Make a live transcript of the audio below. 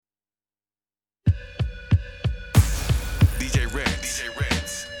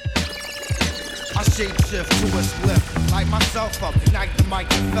Shapeshift to a slip, light myself up, ignite the mic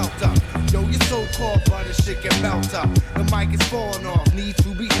and felt up. Yo, your so-called butter shit can melt up. The mic is falling off, need to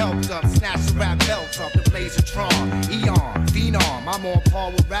be helped up. Snatch the rap belt up, the blazer Tron, Eon, Phenom, I'm on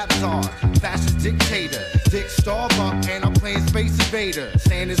par with rap stars. Fashion dictator, Dick Starbuck, and I'm playing Space Invader.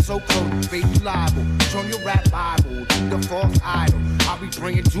 Standing so close, baby liable. From your rap Bible to the false idol. I'll be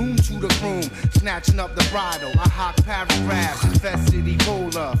bringing doom to the room, snatching up the bridle. I hawk paragraphs, infested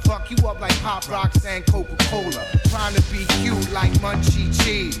Ebola. Fuck you up like Pop Rocks and Coca-Cola. Trying to be cute like Munchie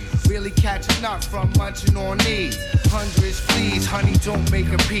Cheese. Really catching up from munching on these. Hundreds, please, honey, don't make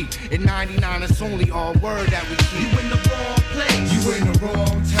a peep. At 99, it's only all word that we keep. You in the wrong place. You in the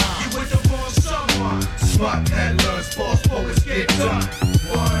wrong time. You with the wrong someone. Smart peddlers, false poets get done.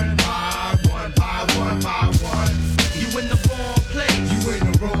 One by one by one by one. You in the wrong place. You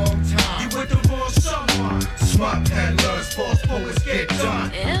in the wrong time. You with the wrong someone. Smart peddlers, false poets get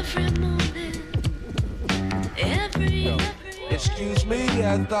done. Every morning, every Excuse me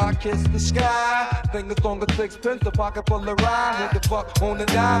as I kiss the sky. Fingers on the sixpence, the pocket full of rhyme. Hit the fuck on the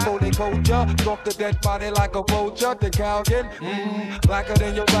dime, oh they culture. Drop the dead body like a vulture. The Calgon, blacker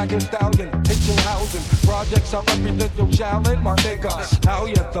than your black stallion. Hit your housing, projects I represent your challenge, my nigga. How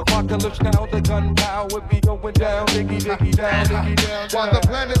yes, apocalypse now, the gunpowder be going down, diggy diggy down, diggy down. While the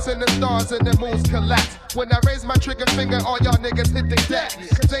planets and the stars and the moons collapse. When I raise my trigger finger, all y'all niggas hit the deck.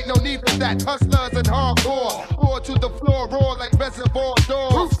 Cause ain't no need for that. Hustlers and hardcore. Roar to the floor, roar like reservoir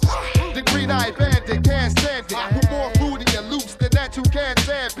doors. The green-eyed bandit can't stand it. Who more fruity and loops than that you can't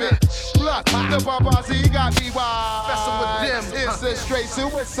stand it. Plus, the Barbazi got me wild. Messing with them, it's a straight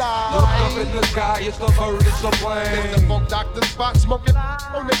suicide. Look up in the sky, it's the bird, it's a plane. It's the funk doctor spot smoking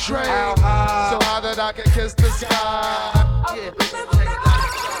on the train. How high? So high that I can kiss the sky. Yeah,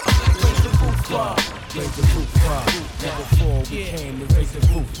 raise the roof up. Raise the roof up. Never fall, we came to raise the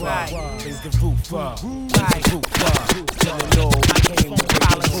roof up. Raise the roof up. Raise the roof up. Tell them no, I came to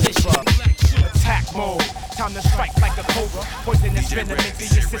raise the roof up. Attack mode. Time to strike like a cobra. Poisonous venom into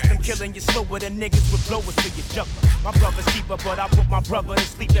your system, killing you slower than niggas with blowers to your juggler. My brother's keeper, but I put my brother to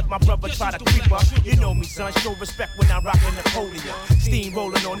sleep if my brother try to creep up. You know me, son, show respect when I rockin' Napoleon. Steam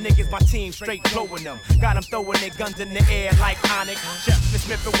rolling on niggas, my team straight blowing them. Got them throwing their guns in the air like Onyx. Chef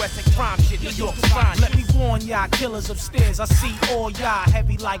Smith and Wesson crime shit, New York's fine. Let me warn y'all, killers upstairs. I see all y'all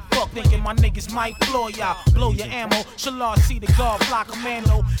heavy like fuck, thinking my niggas might floor y'all. Blow your ammo, Shalar see the guard, block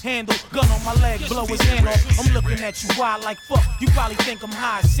commando, handle, gun on my leg, blow his hand off. I'm looking at you wild like fuck. You probably think I'm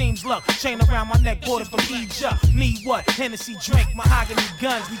high, seems luck. Chain around my neck, bought it from Egypt. Need what? Hennessy drink, mahogany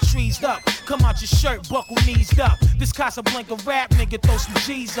guns, we trees up. Come out your shirt, buckle knees up. This Casablanca rap nigga, throw some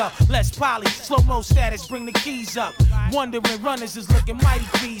G's up. Less poly, slow-mo status, bring the keys up. Wondering runners is looking mighty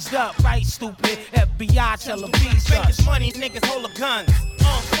pleased up. Right, stupid? FBI tell them bees up. Fake money, niggas hold of guns.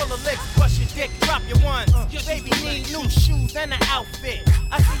 Full of licks, bust your dick, drop your ones. Your baby need new shoes and an outfit.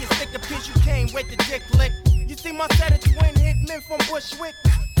 I see you stick a pitch, you came with the dick lick. You see my set of twin hitmen from Bushwick.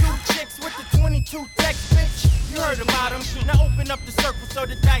 Two chicks with the 22 text, bitch. You heard about them. Now open up the circle so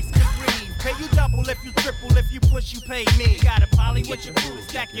the dice can breathe. Pay you double if you triple, if you push, you pay me. Got a poly with your boots,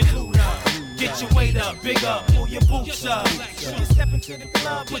 stack your loot up. Get your weight up, big up, pull your boots up. You step into the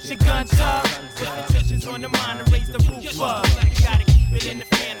club, put your guns up. Put the tensions on the mind and raise the roof up. You gotta keep it in the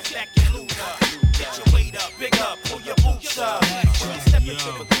fan and stack your loot up. Get your weight up, big up, pull your boots up. You step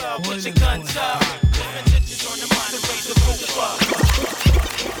into the club, put your guns up. Put the tensions on the mind and raise the roof up.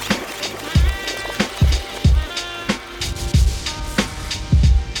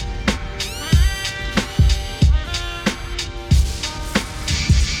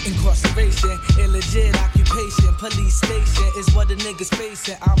 Incarceration, illegit occupation, police station is what the niggas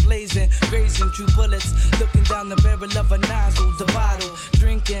facing. I'm blazing, grazing through bullets, looking down the barrel of a nozzle, the bottle,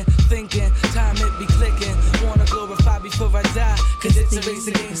 drinking, thinking, time it be clicking. Wanna glorify before I die, cause it's a race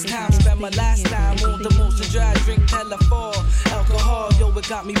against time. Spent my last time on the motion dry, drink Telefar, alcohol, yo, it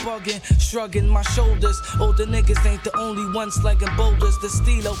got me bugging, shrugging my shoulders. Older niggas ain't the only ones slinging boulders. The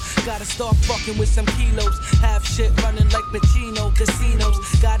stilo, gotta start fucking with some kilos. Have shit running like Pacino, casinos.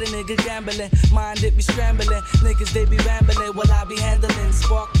 Got a nigga gambling, mind it be scrambling. Niggas they be rambling while I be handling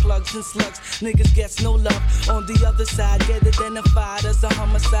spark plugs and slugs. Niggas gets no love. On the other side, get identified as a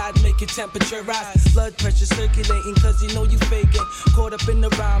homicide, make your temperature rise. Blood pressure circulating, cause you know you faking. Caught up in the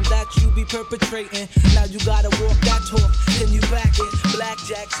rhyme that you be perpetrating. Now you gotta walk that talk, then you back it.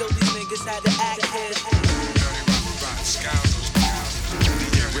 Blackjack, so these niggas had to act it.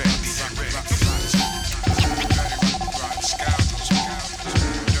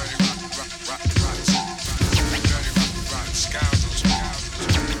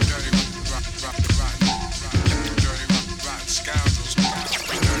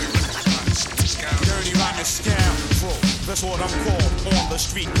 That's what I'm called on the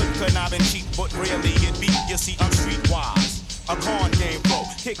street. Could not been cheap, but really it be. You see, I'm streetwise. A con game pro,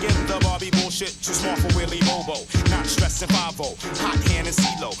 kicking the Barbie bullshit, too smart for Willie Bobo. Not stressing 5-0, hot hand and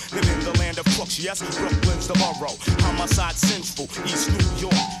CeeLo. Live in the land of crooks, yes, Brooklyn's the borough. Homicide central, East New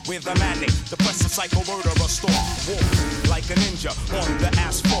York, with a manic, depressive psycho murderer stalk. Walk like a ninja on the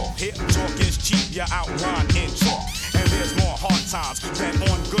asphalt. Here, talk is cheap, you outline in chalk. And there's more hard times than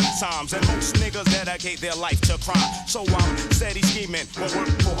on good times. And most niggas dedicate their life to crime. So I'm steady scheming, won't work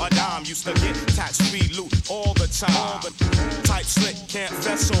for a dime. Used to get tax-free loot all the time. Type slick, can't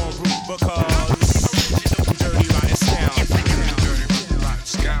fess on route because dirty rotten sound. Dirty rotten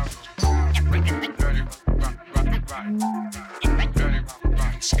scoundrel. Dirty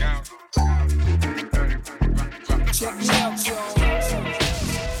rotten scoundrel. Check me out, y'all.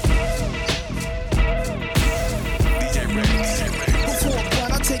 Before I'm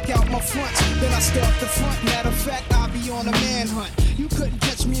done, I take out my fronts, then I start the front. Matter of fact, I'll be on a manhunt. You couldn't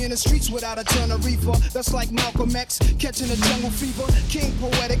catch me in the streets without a ton of reefer. That's like Malcolm X catching a jungle fever. King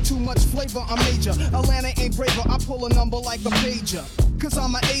poetic, too much flavor, I'm major. Atlanta ain't braver, I pull a number like a pager. Cause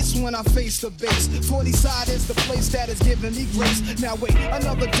I'm an ace when I face the base. 40 side is the place that is giving me grace. Now wait,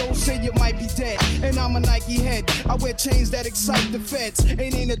 another dose say you might be dead. And I'm a Nike head, I wear chains that excite the feds.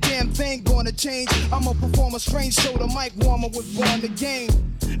 Ain't a damn thing gonna change. I'ma perform a strange show, the mic warmer was born the game.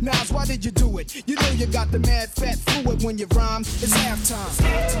 Nas, why did you do it? You know you got the mad fat fluid when you rhyme. It's halftime.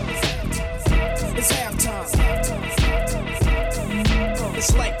 It's halftime.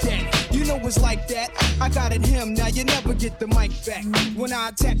 It's like that. You know it's like that. I got it him, now you never get the mic back. When I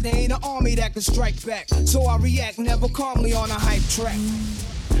attack, there ain't an army that can strike back. So I react never calmly on a hype track.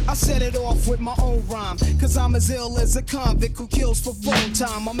 I set it off with my own rhyme, cause I'm as ill as a convict who kills for phone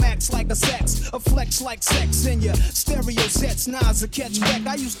time. I'm ax like a sex, a flex like sex in your stereo sets. Nas a catch back,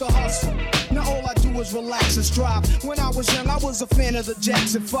 I used to hustle. Now all I do is relax and strive. When I was young, I was a fan of the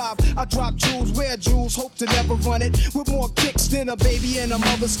Jackson 5. I drop jewels, wear jewels, hope to never run it. With more kicks than a baby in a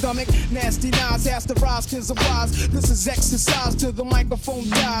mother's stomach. Nasty Nas has to rise, cause of wise. This is exercise till the microphone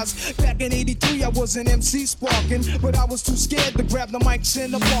dies. Back in 83, I was an MC sparking, but I was too scared to grab the mics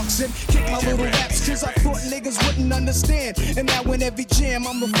in the box and kick my little raps, cause I thought niggas wouldn't understand. And now in every jam,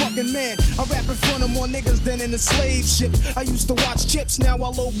 I'm a fucking man. I rap in front of more niggas than in a slave ship. I used to watch Chips, now I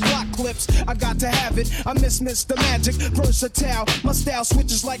load block clips. I got to have it, I miss Mr. Magic, versatile. My style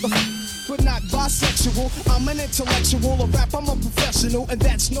switches like a but not bisexual. I'm an intellectual, a rap, I'm a professional, and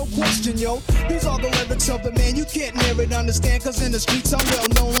that's no question, yo. These are the lyrics of the man, you can't hear it, understand, cause in the streets I'm well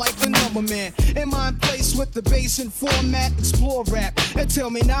known like the number man. Am I in place with the bass and format? Explore rap, and tell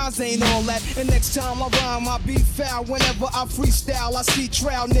me Nas ain't all that. And next time I rhyme, I be foul. Whenever I freestyle, I see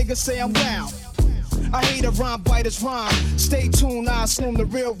trial, niggas say I'm wild. I hate a rhyme, biters rhyme. Stay tuned, I assume the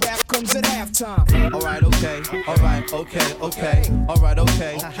real rap comes at halftime. Alright, okay, alright, okay, okay. Alright,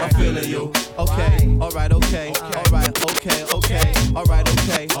 okay, I'm feeling you. Okay, alright, okay, alright, okay, okay. Alright,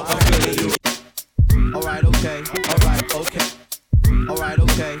 okay, I'm feeling you. Alright, okay, alright, okay. Alright,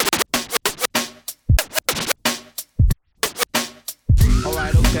 okay.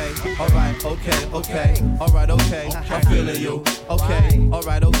 Alright, okay, alright, okay, okay. Alright, okay, I'm feeling you. Okay,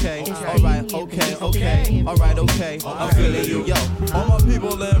 alright, okay, alright, okay, okay. Alright, okay, I'm feeling you. Yo, all my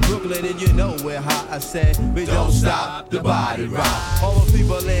people in Brooklyn, and you know we're hot. I said, we don't stop the body rock. All my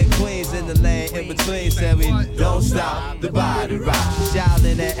people in Queens, in the lane in between, said we don't stop the body rock.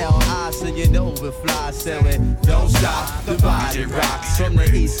 Shouting at L.I., so you know we fly. Said we don't stop the body rock. From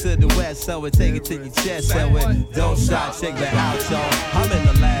the east to the west, so we take it to your chest. Said we don't stop, check that out, y'all. I'm in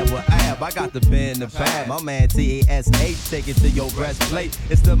the lab with Ab, I got the pen and the pad. My man TASH, take it to your breastplate.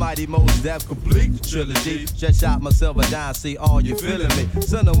 It's the mighty Mos Def complete trilogy. Stretch out my silver dime, see all you feeling me.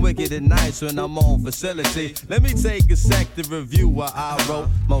 Son, I'm wicked and nice when I'm on facility. Let me take a sec to review what I wrote.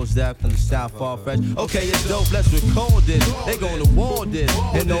 Mos Def and the South Far Fresh. Okay, it's dope, let's record this. They gonna war this.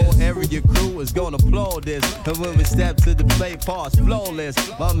 And the whole area crew is gonna applaud this. And when we step to the plate, pause flawless.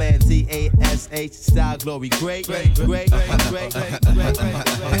 My man TASH, style glory, great, great, great, great, great, great.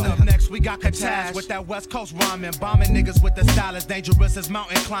 And up next we got Katash with that West Coast rhyming, bombing niggas with the style as dangerous as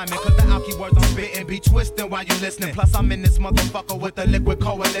mountain climbing. Cause the alky words I'm spitting be twisting while you listening. Plus I'm in this motherfucker with the liquid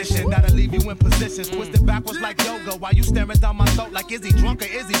coalition that'll leave you in positions twisted backwards like yoga while you staring down my throat like is he drunk or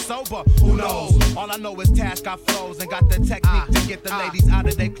is he sober? Who knows? All I know is Tash got flows and got the technique to get the ladies out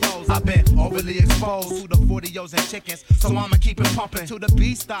of their clothes. I've been overly exposed to the 40-os and chickens, so I'ma keep it pumping till the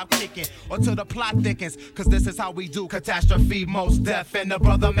beat stop kicking or till the plot thickens. Cause this is how we do catastrophe, Mos Def and the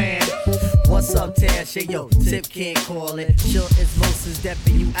brother man. What's up, Tash? Hey, yo, Tip can't call it. Sure as most is deaf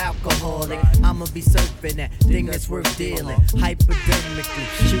and you alcoholic. I'ma be surfing that thing that's worth dealing. Hypodermically,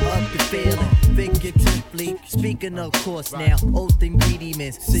 shoot up the feeling. Figuratively, speaking of course now. Oath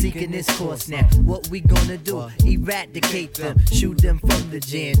ingredients, seeking this course now. What we gonna do? Eradicate them. Shoot them from the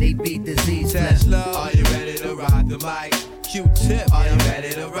gin. They be disease. Are you ready to rock the mic? Q-Tip, are you ready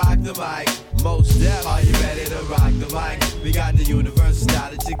to rock the mic? Most Def, are you ready to rock the mic? We got the universal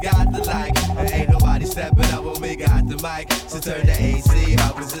style that you got to like. And ain't nobody stepping up when we got the mic. So turn the AC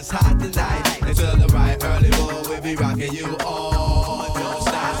up, cause it's hot tonight. Until the right early morning, we be rocking you all. Don't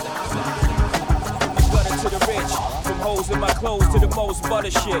stop. Butter to the rich, from hoes in my clothes to the most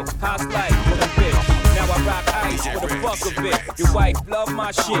butter shit. How's life with a bitch? Now I rock ice with a fuck of it. Your wife love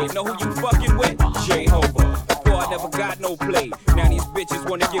my shit. Know who you fucking with? J-Hova. I never got no play. Now these bitches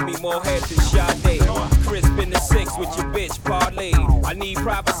wanna give me more head than Sade. Crisp in the 6 with your bitch parlay. I need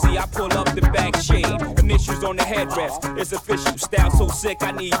privacy, I pull up the back shade. Initials on the headrest, it's official. Style so sick,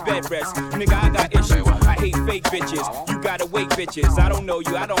 I need bed rest. Nigga, I got issues, I hate fake bitches. You gotta wait bitches, I don't know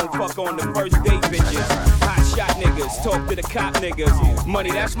you, I don't fuck on the first date bitches. Hot shot niggas, talk to the cop niggas.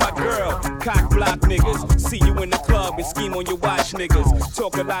 Money, that's my girl, cock block niggas. See you in the club and scheme on your watch niggas.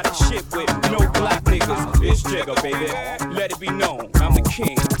 Talk a lot of shit with no block niggas. It's Jigga, baby, let it be known, I'm the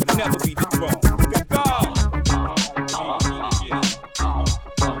king, never be dethroned.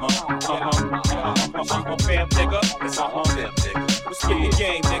 Fam, nigga, it's a fam, nigga. Let's get the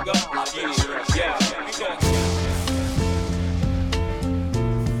game, nigga. Yeah.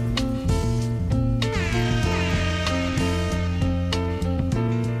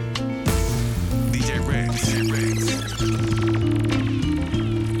 DJ Ritz.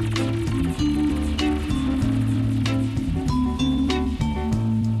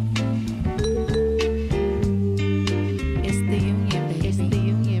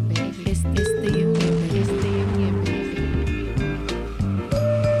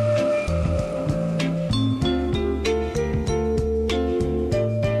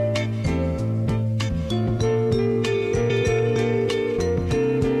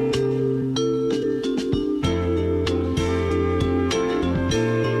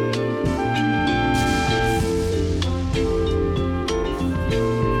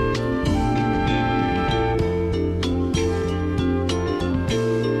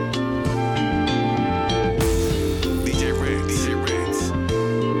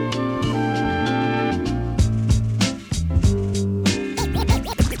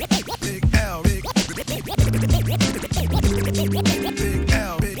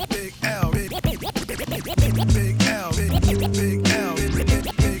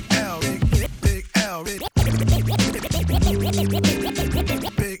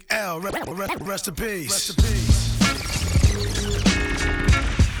 Rest in peace.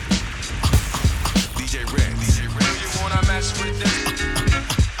 DJ Ritz. Do you wanna mess with this?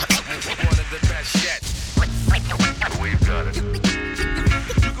 One of the best yet. We've got it. You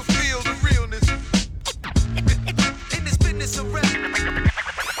can feel the realness in this business of rap. Go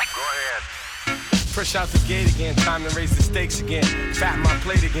ahead. Fresh out the gate again, time to raise the stakes again. Fatten my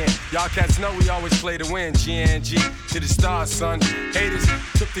plate again. Y'all cats know we always play to win. GNG to the stars, son. Haters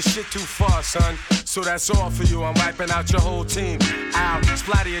took this shit too far, son. So that's all for you. I'm wiping out your whole team. I'll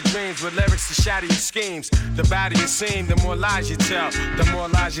splatter your dreams with lyrics to shatter your schemes. The badder you seem, the more lies you tell. The more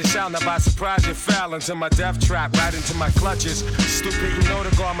lies you shall. Now by surprise you fell into my death trap, right into my clutches. Stupid, you know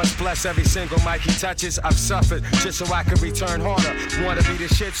the God must bless every single mic he touches. I've suffered just so I can return harder. Wanna be the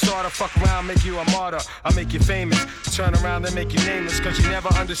shit starter, fuck around, make you a martyr. I'll make you famous, turn around and make you nameless. Cause you never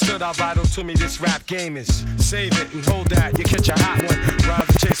understood how vital to me this rap game is. Save it and hold that, you catch a hot one.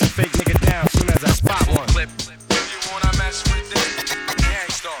 Rather chase a fake nigga down soon as I spot one. Flip. Do you wanna mess with this?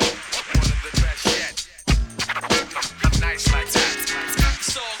 Gangstar, one of the best yet. Nice like that.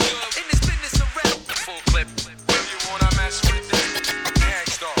 It's all good in this business of rap. Full clip. Do you wanna mess with this?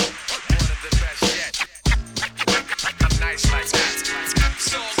 Gangstar, one of the best yet. Nice like that.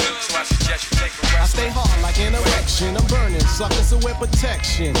 It's all good. So I suggest you take a rest. I stay hard like an erection. I'm burning suckers so wear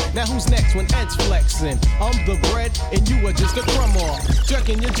protection. Now who's next when Ed's flexing? I'm the bread and you are just a crumb off.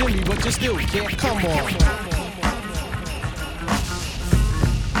 Jerking your Jimmy, but you still can't come off.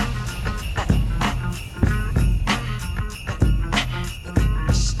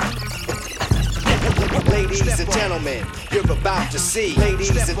 Ladies and gentlemen, you're about to see.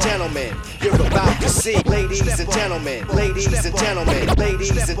 Ladies and gentlemen, you're about to see. Ladies and gentlemen, ladies and gentlemen, ladies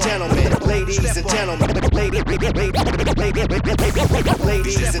and gentlemen, ladies and gentlemen,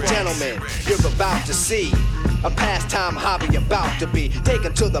 ladies and gentlemen, you're about to see. A pastime hobby about to be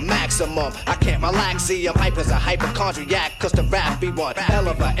taken to the maximum. I can't relax, see I'm hype as a hypochondriac, cause the rap be one hell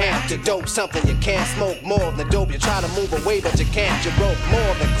of an antidote. Something you can't smoke more than dope. You try to move away but you can't. You broke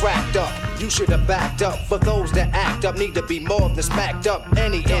more than cracked up. You should have backed up. For those that act up need to be more than smacked up.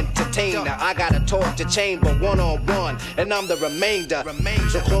 Any entertainer, I got a torture chamber one-on-one, and I'm the remainder.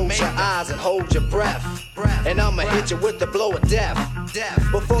 So close your eyes and hold your breath, and I'ma hit you with the blow of death.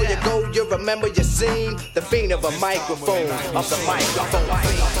 Before you go, you remember your scene, the fiend of a microphone, of the microphone.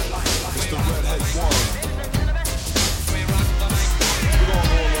 It's the redhead one. We gon'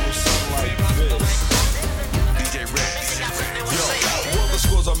 roll a little something like this. DJ Ritz. Yo, well, the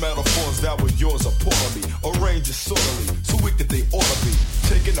scores are metaphors that were yours upon me. Arrange disorderly, so wicked they ought to be.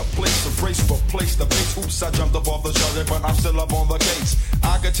 Taking a place, a race for place, the base. Oops, I jumped above the charger, but I'm still up on the case.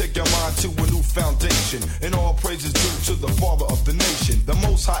 I can take your mind to a new foundation, and all praises due to the father of the nation, the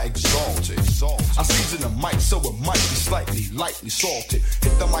most high exalted. I season the mic so it might be slightly, lightly salted.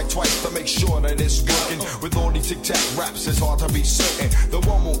 Hit the mic twice to make sure that it's working. With all these tic-tac raps, it's hard to be certain. The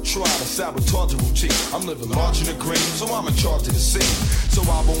one won't try to sabotage a routine. I'm living large in the green, so I'm in charge of the scene. So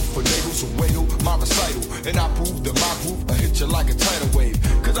I won't finagle, so wait my recital, and I prove that my groove will hit you like a tidal wave.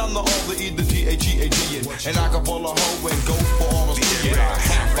 Cause I'm the all the E, the D-A-G-A-D-N, and I can pull a hoe and go for almost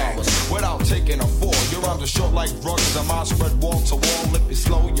 3.5 hours without taking a fall. Your rhymes are short like runs, and mine spread wall to wall. If it's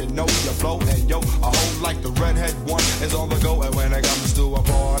slow, you know you blow. And yo, a hoe like the redhead one is on the go. And when it comes to a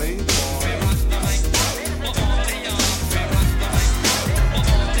party,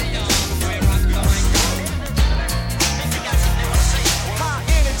 high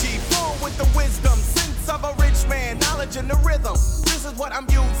energy, full with the wisdom, sense of a rich man, knowledge in the rhythm. This is what I'm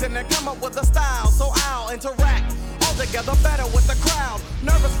using to come up with a style, so I'll interact all together better with the crowd.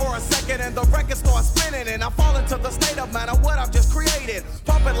 Nervous for a second and the record starts spinning, and I fall into the state of matter what I've just created.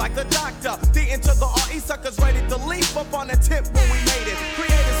 Pumping like the doctor, D into the RE, suckers ready to leap up on the tip when we made it.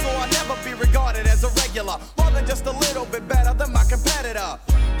 Created so I'll never be regarded as a regular, more than just a little bit better than my competitor.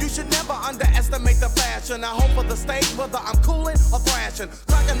 You should never underestimate the fashion. I hope for the stage whether I'm cooling or thrashing.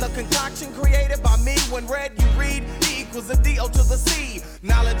 Cracking the concoction created by me. When read, you read, E equals a D-O to the C.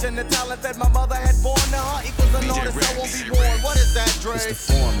 Knowledge and the talent that my mother had born to her equals an artist I won't be born. What is that, Dre? it's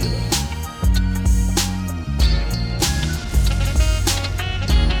the formula.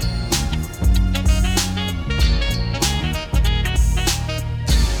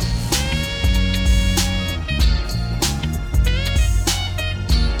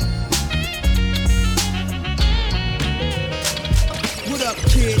 What up,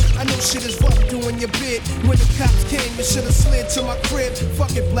 kid? I know shit is rough doing your bid. When the cops came, you should've slid to my crib.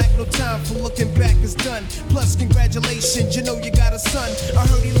 Fuck it, black, no time for looking back, it's done. Plus, congratulations, you know you got a son. I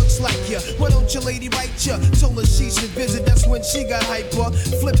heard he looks like ya. Why don't your lady write ya? Told her she should visit, that's when she got hyper.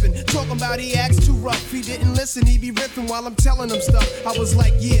 Flipping, talking about he acts too rough. He didn't listen, he be riffing while I'm telling him stuff. I was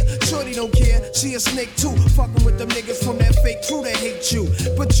like, yeah, shorty don't care, she a snake too. Fucking with them niggas from that fake crew that hate you.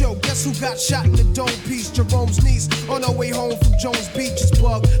 But yo, guess who got shot in the dome piece? Jerome's niece, on her way home from Jones Beach is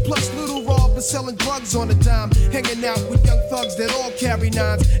bug. Plus, little Rob is selling drugs on a dime. Hanging out with young thugs that all carry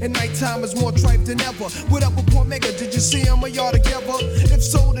nines. And nighttime is more tripe than ever. What up with Poor Mega? Did you see him or y'all together? If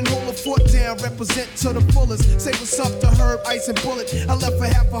so, then hold a foot down. Represent to the fullest. Say what's up to Herb, Ice, and Bullet. I left for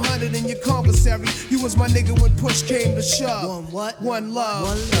half 100 in your commissary. You was my nigga when push came to shove. One what? One love.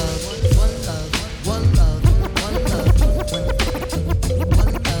 One love. One love. One love. One love. One love.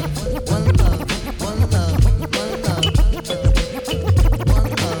 One love. One love. One love.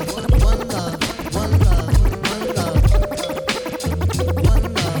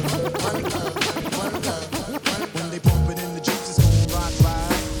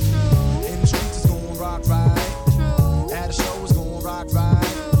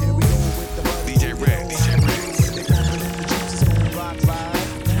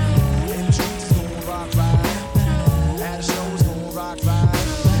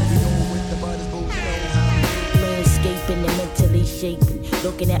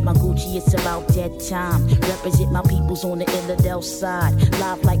 Looking at my Gucci, it's about that time. Represent my peoples on the Illidale side.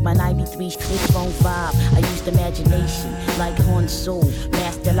 Live like my 93 flip phone vibe. I used imagination like Horn Soul.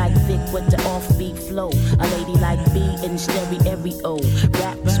 Master like Vic with the offbeat flow. A lady like B in stereo.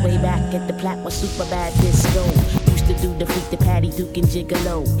 Rap was way back at the Plat was super bad disco. Used to do the freak, the Patty Duke and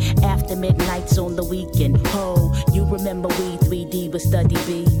Gigolo. After midnights on the weekend. Ho, you remember we 3D with Study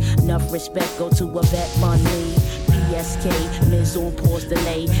B. Enough respect go to a vet money. PSK, Miz on pause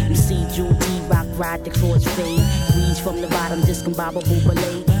delay. You see Jewel T-Rock ride the cross fade. Breeze from the bottom, discombobable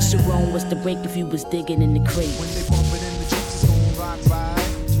ballet. Sharon was the break if you was digging in the crate. When they bump it in the streets, it's gon' rock right.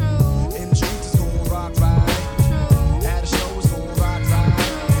 In the streets, it's gon' rock right. At a show, it's gon' rock right.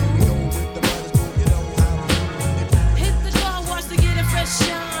 And we go with the brothers, but you know how to do.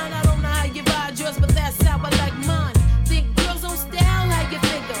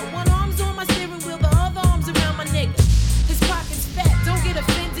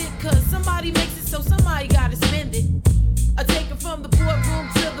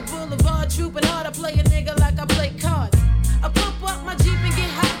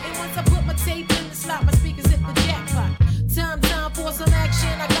 some action.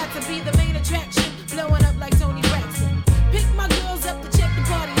 I got to be the main attraction, blowing up like Tony Braxton. Pick my girls up to check the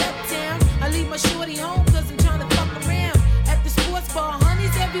party uptown. I leave my shorty home cause I'm trying to fuck around. At the sports bar,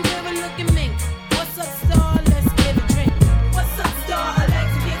 honey's everywhere and looking mink. What's up, star? Let's get a drink. What's up, star? I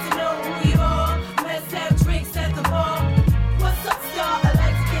like to get to know who you are. Let's have drinks at the bar. What's up, star? I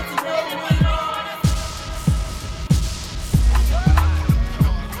like to get to know who you are.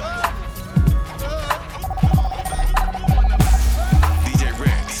 DJ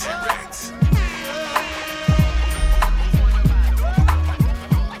Ritz.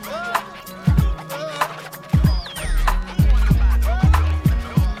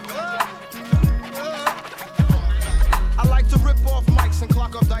 I like to rip off mics and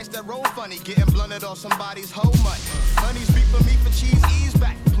clock up dice that roll funny, getting blunted off somebody's whole money. Honey's beat for me for cheese, ease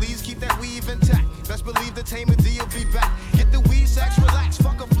back. Please keep that weave intact. Best believe the Tamer D'll be back. Get the weed sacks, relax.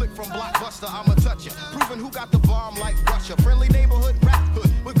 Fuck a flick from Blockbuster, I'ma touch ya. Proving who got the bomb like Russia. Friendly neighborhood rap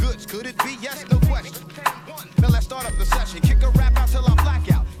hood with goods. Could it be? Yes, no question. Now let's start up the session. Kick a rap out till I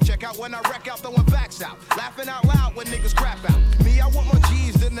black out. Check out when I wreck out, throwing backs out. Laughing out loud when niggas crap out. Me, I want more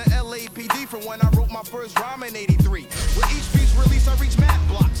G's than the LAPD from when I wrote my first rhyme in 83. With each piece release, I reach mad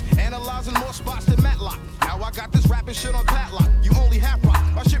blocks. Analyzing more spots than Matlock. Now I got this rapping shit on padlock. You only half rock.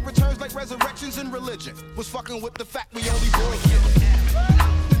 My shit returns like resurrections in religion. Was fucking with the fact we only bullshit.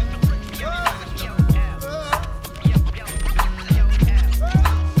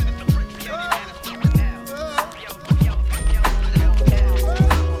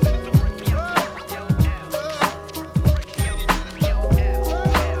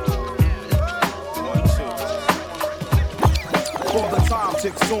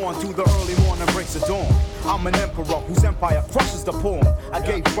 Ticks on through the early morning breaks of dawn. I'm an emperor whose empire crushes the pawn. I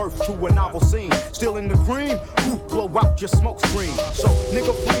gave birth to a novel scene. Still in the green, ooh, blow out your smoke screen. So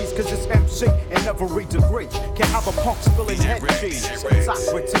nigga please, cause it's MC in every degree. Can't have a punk spilling head cheese.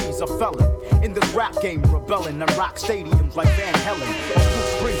 Socrates a felon in this rap game, rebelling and rock stadiums like Van Helen or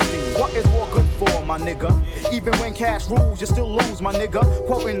Bruce Springsteen. What is war good for, my nigga? Even when cash rules, you still lose, my nigga.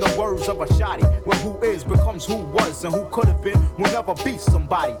 Quoting the words of a shotty, where who is becomes who was, and who could have been will never be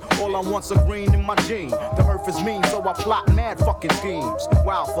somebody. All I want's a green in my jean. The earth is mean, so I plot mad fucking schemes.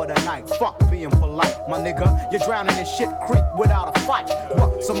 Wild for the night, fuck being polite, my nigga. You're drowning in shit creek without a fight.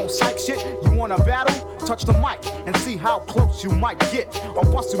 What, some old psych shit? You wanna battle? Touch the mic and see how close you might get. Or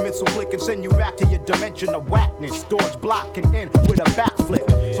bust a missile click and send you back to your dimension of whackness. Doors block and end with a backflip.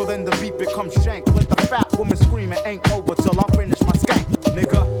 So then the beat becomes shank. Let the fat woman scream, it ain't over till I finish my skank,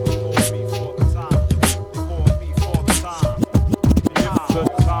 nigga. The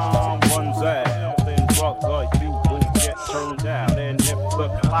time runs out, then brother, you will get turned out. And if the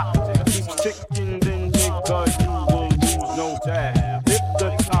clock keeps ticking, then nigga, you will lose no doubt. If the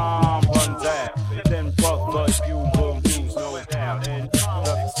time runs out, then brother, you will lose no doubt. And if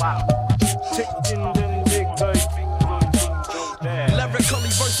the clock ticking, then nigga, you will lose no doubt.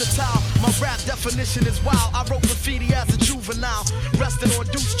 Lyrically versatile, my rap definition is wild. I wrote graffiti as a juvenile, resting on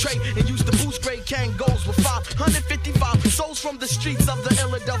Deuce Tray and used to boost grade Kangos with 555 souls from the streets of the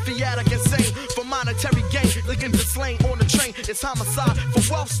Philadelphiatic insane. For monetary gain, looking to slain on the train. It's homicide for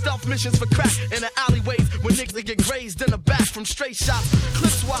wealth stuff, missions for crack in the alleyways when niggas get grazed in the back from straight shots.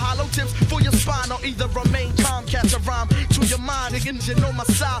 Clips with hollow tips for your spine, or either remain calm, catch a rhyme to your mind. Niggas, you know my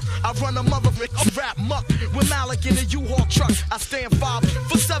style. I run a rap muck with Malik in a U-Haul truck. I stand 5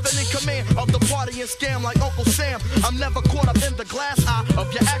 for 7 in command of the party and scam like Uncle Sam. I'm never caught up in the glass eye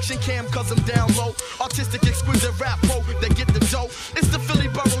of your action cam, cause I'm down low. Artistic, exquisite rap pro that get the dough. It's the Philly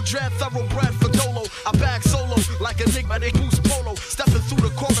Borough dread, thoroughbred for Dolo. I bag solo like a nigga that boost polo. Stepping through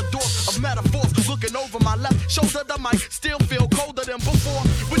the corridor of metaphors, looking over my left shoulder, the mic still feel colder than before.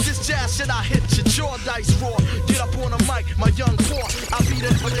 With this jazz shit, I hit your jaw dice raw. Get up on the mic, my young core. I beat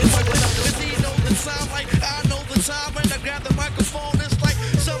it, but it's he know the time like I know the time. When I grab the microphone, it's like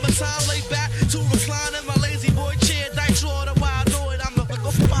summertime, lay back to recline in my lazy boy chair. Dice raw, the wild know it. I'm the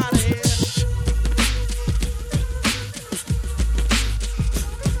fuck out of here.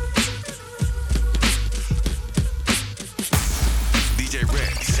 DJ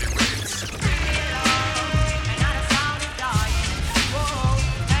Ritz.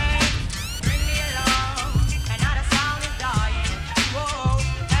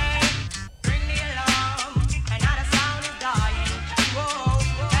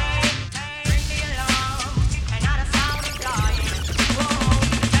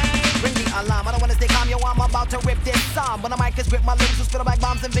 To rip this song. When the mic is grip, my lyrics will spill like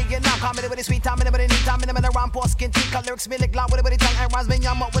bombs in Vietnam. Comedy with a sweet time, anybody need time, anybody around poor skin, teeth, cut lyrics, me lick loud with a tongue, and rhymes me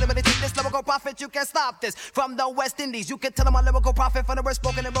yum up with a bit of teeth. This lyrical prophet, you can't stop this. From the West Indies, you can tell them a lyrical prophet for the words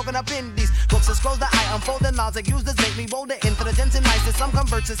spoken and broken up in these books and scrolls that I unfold and knowledge use this make me bolder, intelligent and nice. Some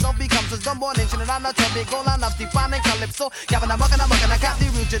converts and some becomes as dumb born ancient and I'm not your big goal enough to find and calypso. Gavin, I'm bucking, I can't be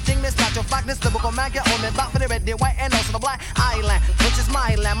rude. Your thing, this not your flock, this lyrical man get on me. Back for the red, the white, and also the black island, which is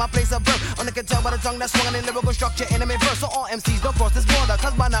my land, my place of birth. Only can tell by the tongue that's swung in lyrical structure, enemy verse. So all MCs don't cross this border,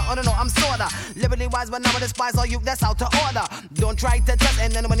 cause by now, I don't know, I'm sorta liberty wise, but now I despise all you that's out to order. Don't try to test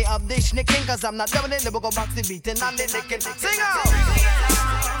and then when you up this nicking, cause I'm not doing it, lyrical box the beating and the licking. Sing out!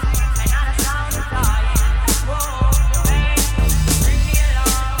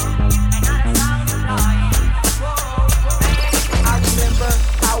 I remember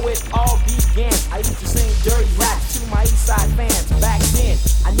how it all began. I used to sing dirty raps to my East Side fans. Back then,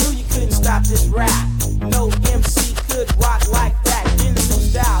 I knew you couldn't stop this rap. No MC could rock like that. In the new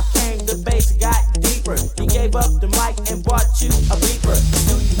style came the bass, got deeper. He gave up the mic and bought you a beeper.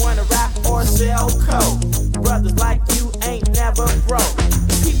 Do you wanna rap or sell coke? Brothers like you ain't never broke.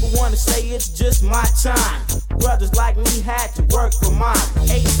 People wanna say it's just my time. Brothers like me had to work for mine.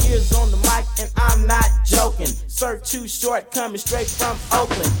 8 years on the mic and I'm not joking. Sir Too Short coming straight from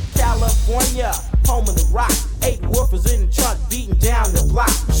Oakland, California, home of the rock. 8 woofers in the truck beating down the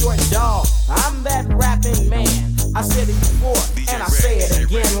block. Short dog, I'm that rapping man. I said it before and I say it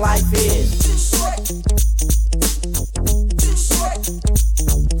again. Life is too short. Too short.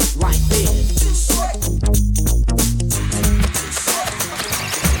 Life is too short.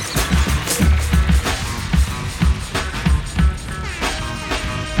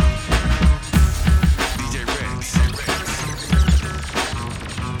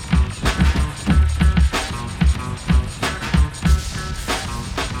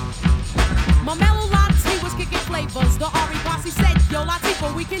 The Ari Bossy said, yo,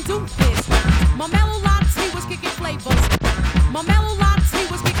 Latifah, we can do this. My mellow latte was kicking flavors. My mellow latte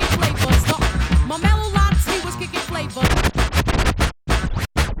was kicking flavors. My mellow latte was kicking flavors.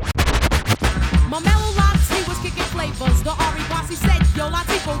 My mellow latte was kicking flavors. The Ari Bossy said, yo,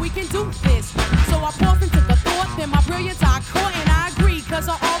 Latifah, we can do this. So I paused and took a thought, then my brilliance I caught and I agreed, cause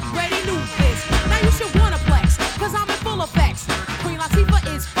I already knew this. Now you should wanna flex, cause I'm in full effects. Queen Latifah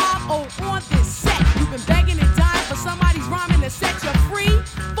is 5-0 on this set. You've been begging and dying for somebody's rhyming to set you free.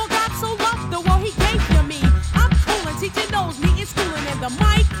 For God so loved the world he gave you me. I'm coolin', teaching knows me in schooling. And the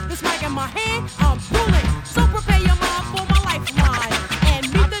mic, this mic in my hand, I'm ruling. So prepare your mind for my lifeline. And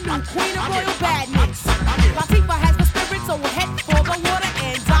meet the new queen of royal badness. Latifah has the spirit, so head for the water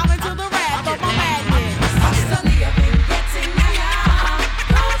and dive into the wrath of my madness. Suddenly I've been getting higher.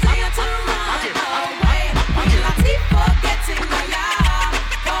 Cause I had to run away. Queen Latifah getting higher.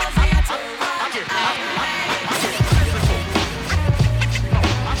 Cause I had to run away.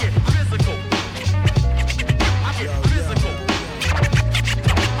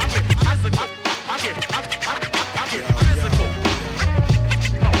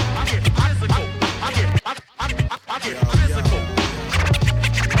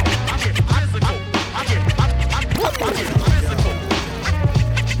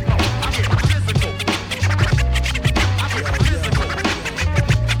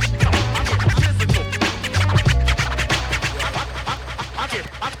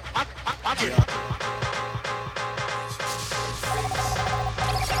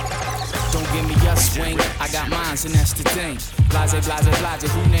 And that's the thing. Blase, blase,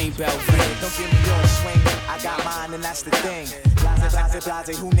 blase, who named Belvin? Don't give me your swing, I got mine and that's the thing. Blase, blase,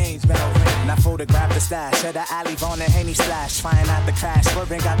 blase, who names Belvin? I photographed the stash, had the alley on the Henny splash. Flying out the crash,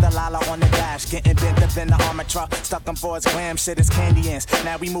 swerving, got the Lala on the dash. Getting bent up in the armored truck, stuck on for its glam, shit is candy ants.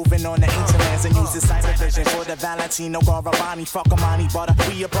 Now we moving on the ancient lands and use the cyber vision for the Valentino Garavani. Fuck Amani butter,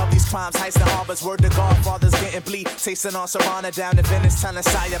 we above these crimes, heist and harbors. Word to Godfathers getting bleed, tasting on Savannah down to Venice. Telling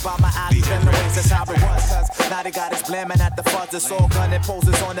Saya about my alley, been the ways, that's how it was. Cause now they got us blamming at the fuzz, it's all gun and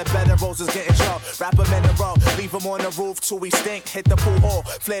poses on the bed of roses getting drunk. Wrap them in a row, leave them on the roof till we stink. Hit the pool hall,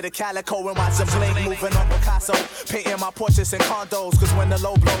 flare the calico and watch them blink. Moving on Picasso, painting my portraits in condos. Cause when the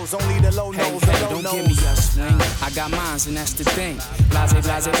low blows, only the low knows, the low don't knows. give me your swing, I got mines and that's the thing. Blase,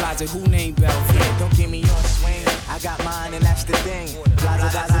 blase, blase, who named Belvin? Don't give me your swing, I got mine and that's the thing.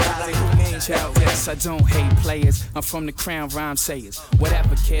 Blase, blase, blase, who named Tell this, I don't hate players, I'm from the crown rhyme sayers.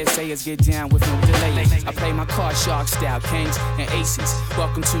 Whatever kids say is get down with no delay. I play my card shark style, kings and aces.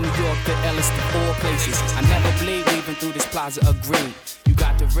 Welcome to New York, the illest of all places. I never bleed, weaving through this plaza of green. You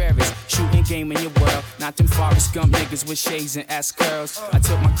got the rarest, shooting game in your world. Not them Forrest Gump niggas with shades and S curls. I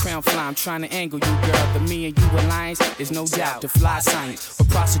took my crown fly, I'm trying to angle you, girl. The me and you alliance is no doubt the fly science. Or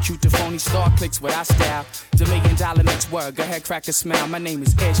prosecute the phony star clicks with our style. The $1 million next word, go ahead, crack a smile. My name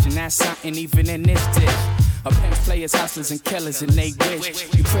is Ish, and that's something even in this dish. A pimps, players, hustlers, and killers, and they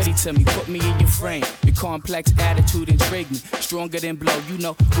wish. You pretty to me, put me in your frame. Your complex attitude intrigue me. Stronger than blow, you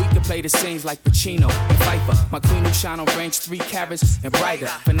know we can play the scenes like Pacino and Viper. My queen who shine on range 3 carats and brighter.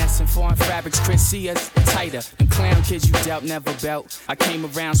 Finessing foreign fabrics, Chris see us tighter. Them clown kids you dealt never belt. I came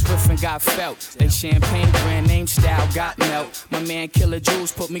around swift and got felt. They champagne brand name style got melt. My man Killer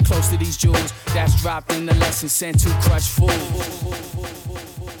Jules put me close to these jewels. That's dropped in the lesson sent to crush fools.